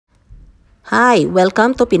Hi,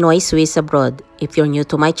 welcome to Pinoy Swiss Abroad. If you're new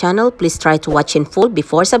to my channel, please try to watch in full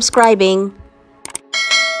before subscribing.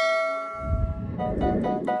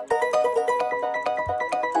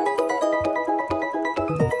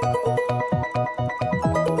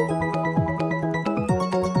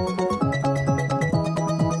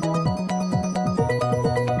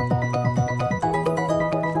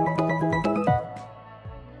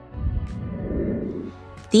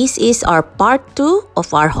 This is our part 2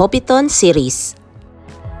 of our Hobbiton series.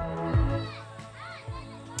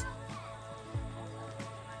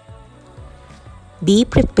 Be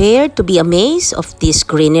prepared to be amazed of these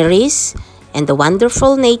greeneries and the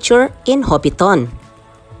wonderful nature in Hobbiton.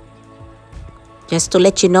 Just to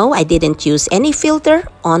let you know, I didn't use any filter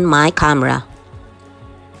on my camera.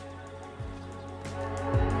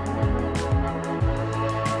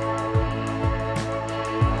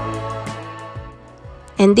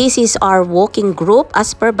 And this is our walking group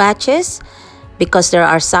as per batches because there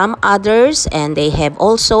are some others and they have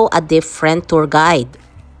also a different tour guide.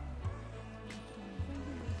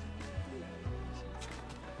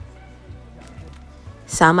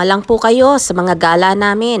 Sama lang po kayo sa mga gala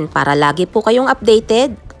namin para lagi po kayong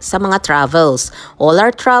updated sa mga travels. All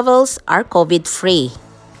our travels are COVID-free.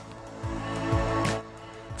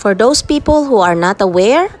 For those people who are not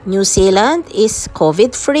aware, New Zealand is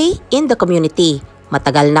COVID-free in the community.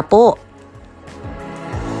 Matagal na po.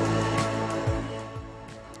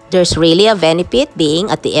 There's really a benefit being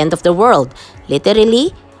at the end of the world.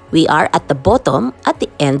 Literally, we are at the bottom at the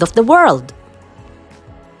end of the world.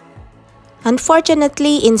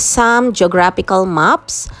 Unfortunately, in some geographical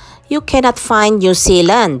maps, you cannot find New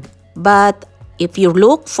Zealand. But if you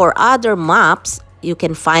look for other maps, you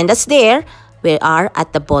can find us there. We are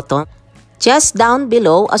at the bottom, just down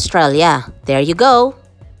below Australia. There you go.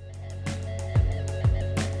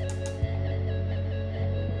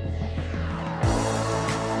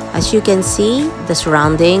 As you can see, the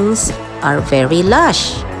surroundings are very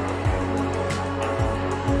lush.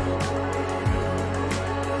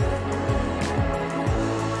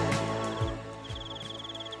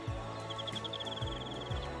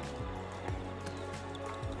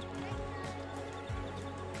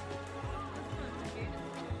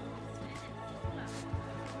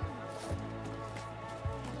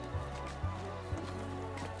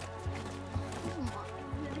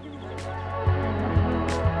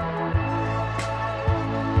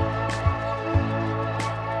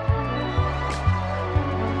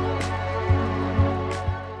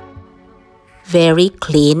 Very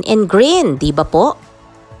clean and green, di ba po?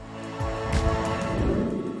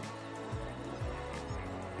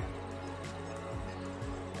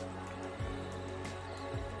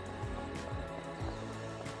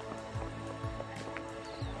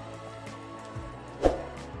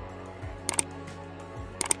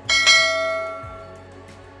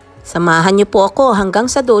 Samahan niyo po ako hanggang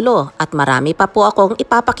sa dulo at marami pa po akong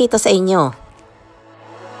ipapakita sa inyo.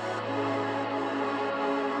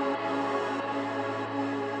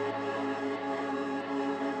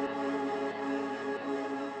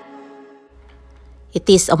 It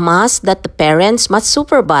is a must that the parents must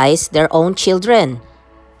supervise their own children.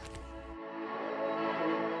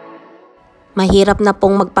 Mahirap na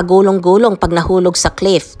pong magpagulong-gulong pag nahulog sa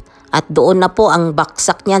cliff at doon na po ang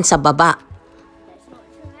baksak niyan sa baba.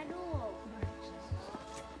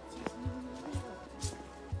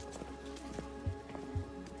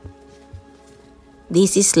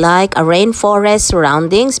 This is like a rainforest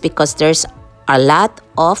surroundings because there's a lot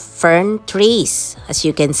of fern trees, as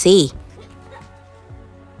you can see.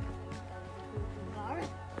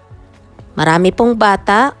 Marami pong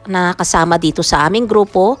bata na kasama dito sa aming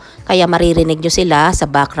grupo kaya maririnig nyo sila sa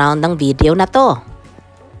background ng video na to.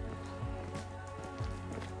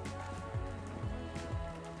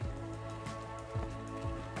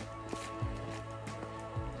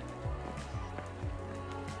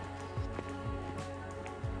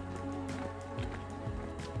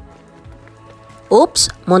 Oops!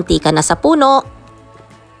 Munti ka na sa puno!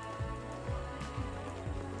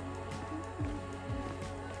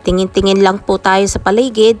 Tingin-tingin lang po tayo sa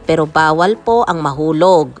paligid pero bawal po ang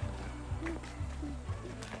mahulog.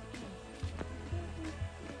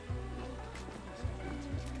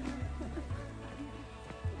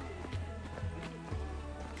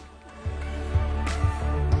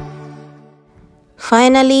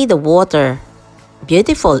 Finally, the water.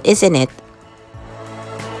 Beautiful, isn't it?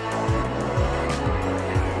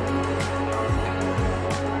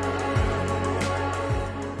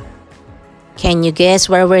 Can you guess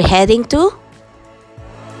where we're heading to?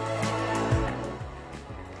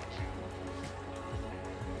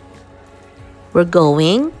 We're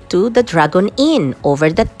going to the Dragon Inn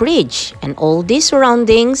over that bridge, and all these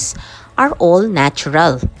surroundings are all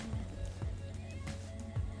natural.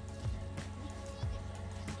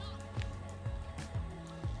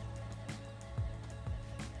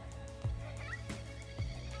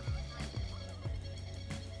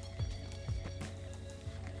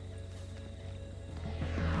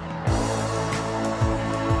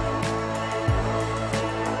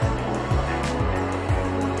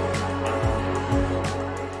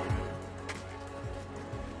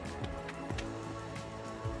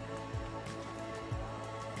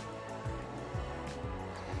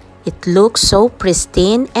 It looks so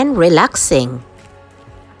pristine and relaxing.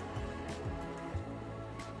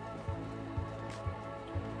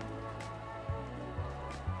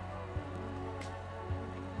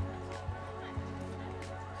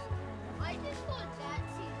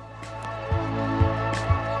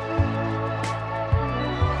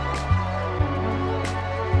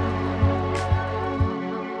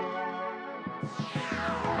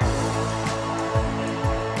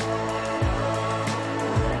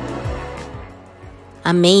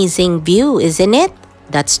 Amazing view, isn't it?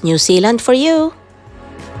 That's New Zealand for you.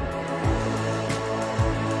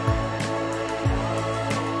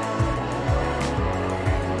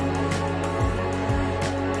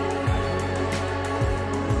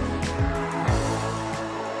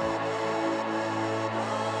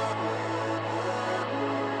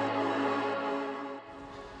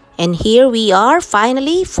 And here we are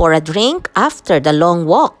finally for a drink after the long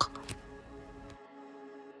walk.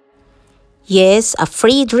 Yes, a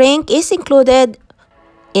free drink is included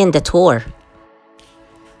in the tour.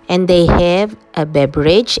 And they have a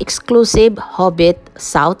beverage exclusive Hobbit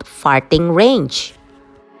South Farting Range.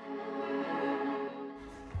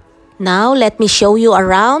 Now, let me show you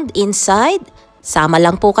around inside. Sama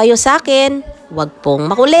lang po kayo sa akin. Huwag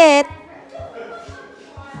pong makulit.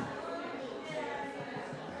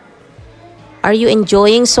 Are you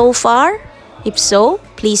enjoying so far? If so,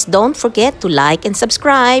 please don't forget to like and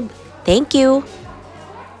subscribe. Thank you.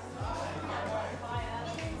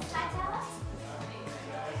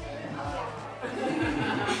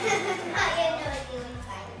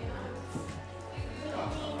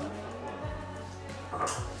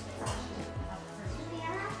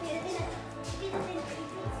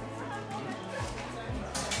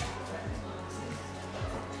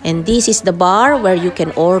 And this is the bar where you can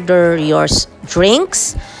order your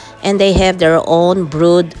drinks, and they have their own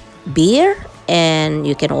brewed beer, and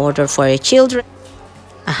you can order for your children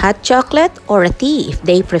a hot chocolate or a tea if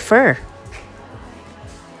they prefer.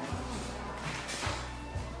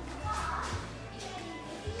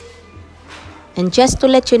 And just to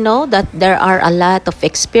let you know that there are a lot of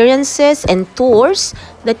experiences and tours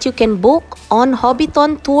that you can book on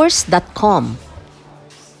hobbitontours.com.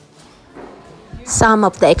 Some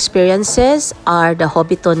of the experiences are the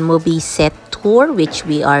Hobbiton movie set tour, which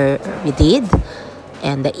we did,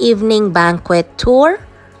 and the evening banquet tour,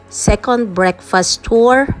 second breakfast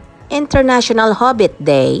tour, International Hobbit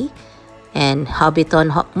Day, and Hobbiton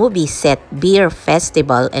movie set beer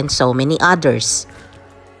festival, and so many others.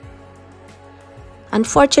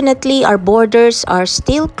 Unfortunately, our borders are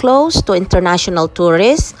still closed to international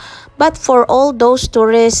tourists, but for all those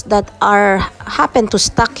tourists that happen to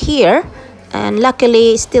stuck here, and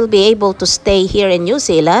luckily still be able to stay here in New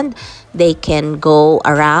Zealand, they can go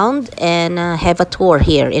around and have a tour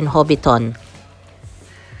here in Hobbiton.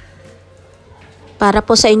 Para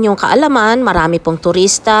po sa inyong kaalaman, marami pong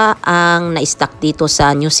turista ang na-stuck dito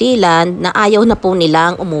sa New Zealand na ayaw na po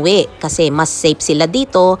nilang umuwi kasi mas safe sila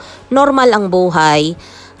dito, normal ang buhay,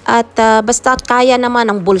 at basta kaya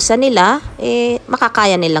naman ang bulsa nila,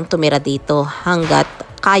 makakaya nilang tumira dito hanggat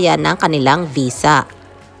kaya ng kanilang visa.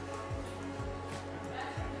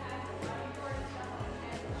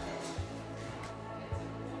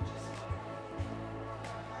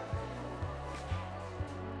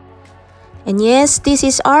 And yes, this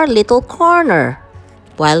is our little corner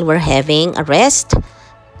while we're having a rest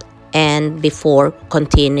and before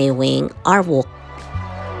continuing our walk.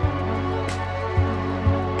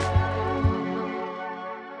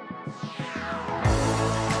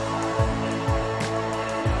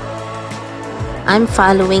 I'm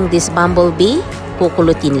following this bumblebee.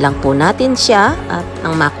 Kukulutin lang po natin siya at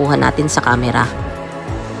ang makuha natin sa camera.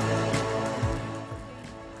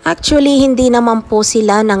 Actually, hindi naman po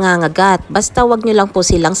sila nangangagat. Basta wag nyo lang po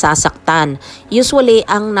silang sasaktan. Usually,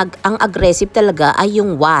 ang aggressive talaga ay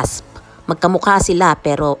yung wasp. Magkamukha sila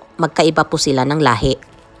pero magkaiba po sila ng lahi.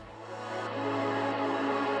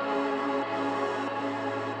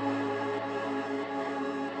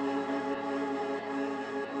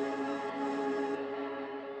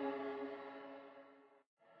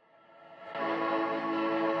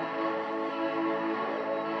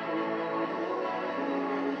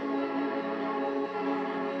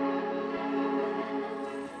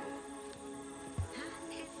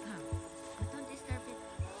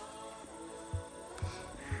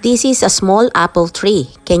 This is a small apple tree.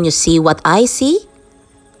 Can you see what I see?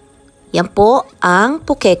 Yan po ang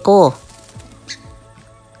pukeko.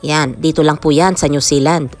 Yan, dito lang po yan sa New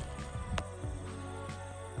Zealand.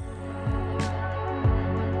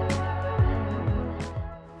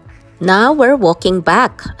 Now we're walking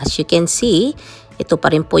back. As you can see, ito pa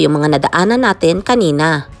rin po yung mga nadaanan natin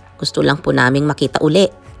kanina. Gusto lang po naming makita uli.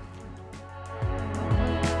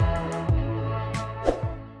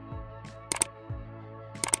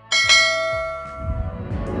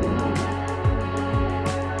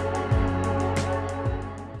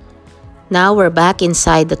 Now we're back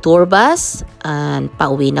inside the tour bus and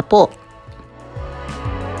pauwi na po.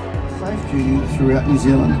 Safe journey throughout New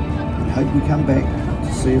Zealand and hope you come back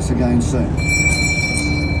to see us again soon.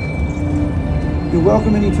 You're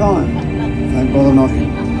welcome anytime. Don't bother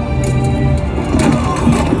knocking.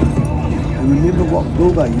 And remember what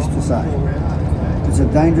Bilbo used to say. It's a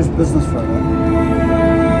dangerous business, Frodo.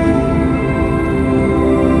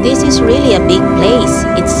 This is really a big place.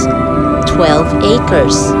 It's 12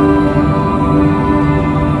 acres.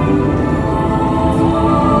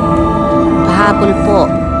 Pahabol po.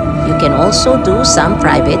 You can also do some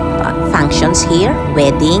private functions here,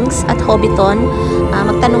 weddings at Hobbiton.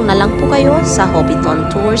 Magtanong na lang po kayo sa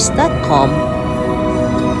hobbitontours.com.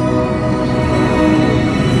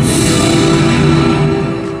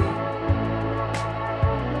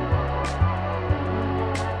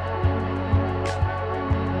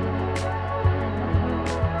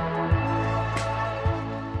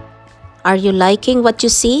 Are you liking what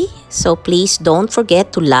you see? So please don't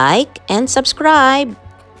forget to like and subscribe.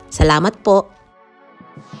 Salamat po.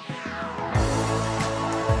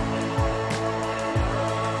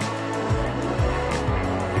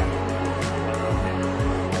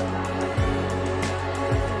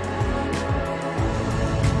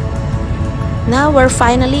 Now we're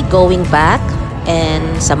finally going back and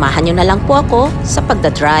samahan nyo na lang po ako sa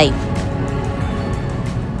pagdadrive.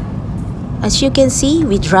 As you can see,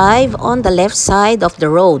 we drive on the left side of the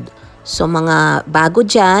road. So mga bago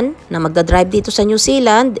dyan na magdadrive dito sa New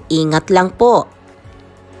Zealand, ingat lang po.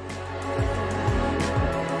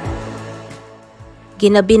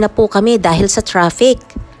 Ginabi na po kami dahil sa traffic.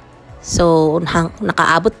 So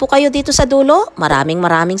nakaabot po kayo dito sa dulo.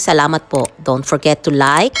 Maraming salamat po. Don't forget to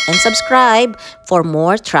like and subscribe for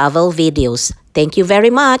more travel videos. Thank you very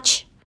much.